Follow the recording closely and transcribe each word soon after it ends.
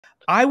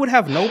I would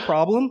have no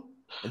problem.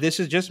 This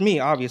is just me,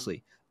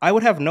 obviously. I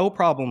would have no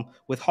problem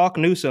with Hawk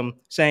Newsom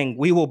saying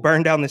we will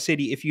burn down the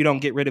city if you don't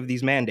get rid of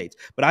these mandates.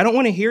 But I don't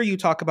want to hear you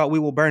talk about we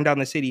will burn down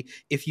the city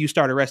if you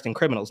start arresting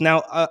criminals.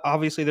 Now,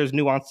 obviously, there's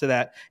nuance to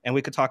that, and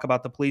we could talk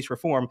about the police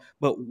reform.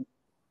 But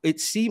it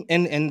seems,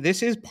 and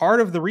this is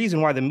part of the reason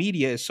why the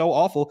media is so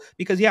awful.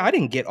 Because yeah, I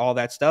didn't get all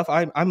that stuff.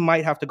 I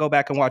might have to go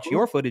back and watch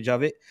your footage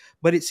of it.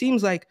 But it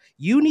seems like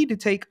you need to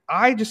take.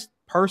 I just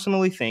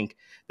personally think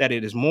that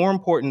it is more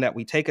important that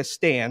we take a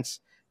stance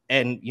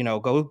and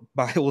go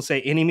by we'll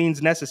say any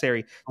means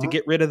necessary to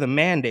get rid of the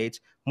mandates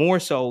more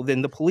so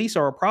than the police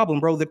are a problem,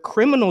 bro. The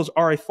criminals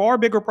are a far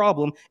bigger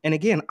problem. And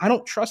again, I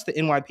don't trust the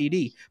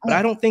NYPD, but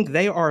I don't think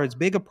they are as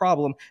big a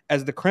problem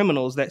as the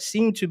criminals that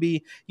seem to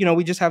be.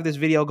 We just have this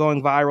video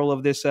going viral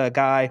of this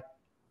guy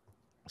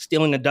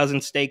stealing a dozen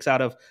steaks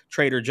out of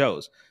Trader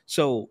Joe's.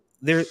 So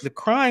the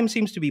crime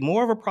seems to be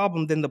more of a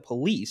problem than the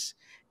police.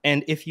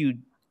 And if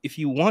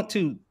you want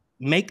to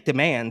make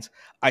demands,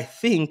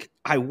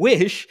 I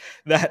wish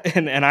that,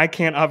 and I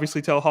can't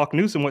obviously tell Hawk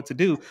Newsom what to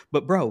do,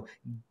 but bro,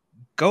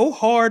 go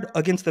hard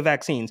against the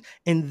vaccines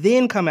and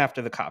then come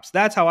after the cops.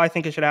 That's how I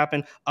think it should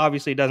happen.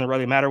 Obviously, it doesn't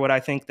really matter what I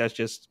think. That's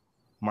just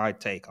my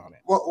take on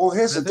it. Well,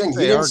 here's the thing.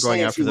 They are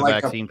going after the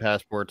vaccine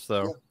passports,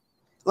 though. Yeah.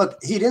 Look,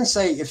 he didn't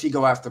say if you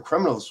go after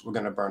criminals, we're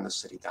going to burn the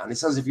city down. He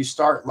says if you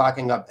start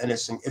locking up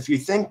innocent, if you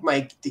think,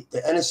 Mike,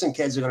 the innocent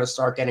kids are going to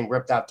start getting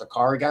ripped out the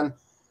car again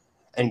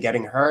and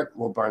getting hurt,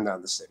 we'll burn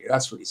down the city.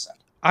 That's what he said.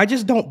 I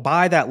just don't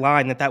buy that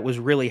line that was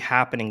really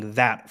happening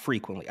that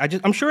frequently.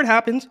 I'm sure it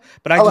happens,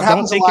 but I just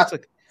don't think it's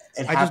like.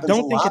 I just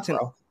don't think it's an.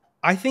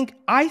 I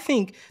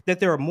think that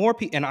there are more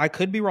people, and I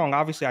could be wrong.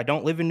 Obviously, I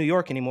don't live in New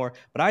York anymore,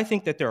 but I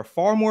think that there are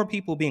far more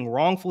people being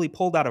wrongfully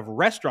pulled out of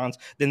restaurants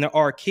than there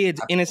are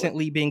kids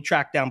innocently being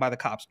tracked down by the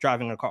cops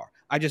driving a car.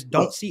 I just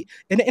don't see,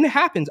 and it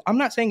happens. I'm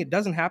not saying it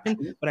doesn't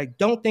happen, but I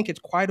don't think it's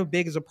quite as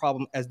big as a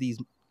problem as these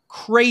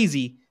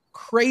crazy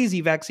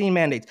vaccine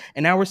mandates.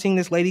 And now we're seeing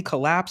this lady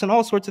collapse and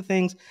all sorts of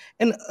things.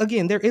 And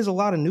again, there is a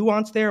lot of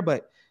nuance there,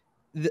 but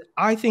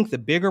I think the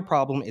bigger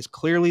problem is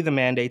clearly the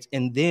mandates.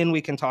 And then we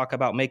can talk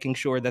about making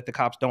sure that the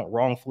cops don't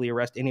wrongfully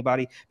arrest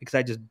anybody, because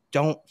I just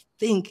don't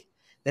think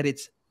that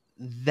it's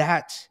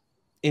that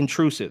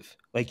intrusive.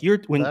 Like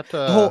the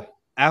whole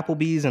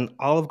Applebee's and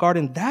Olive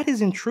Garden, that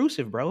is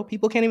intrusive, bro.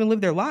 People can't even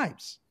live their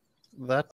lives. That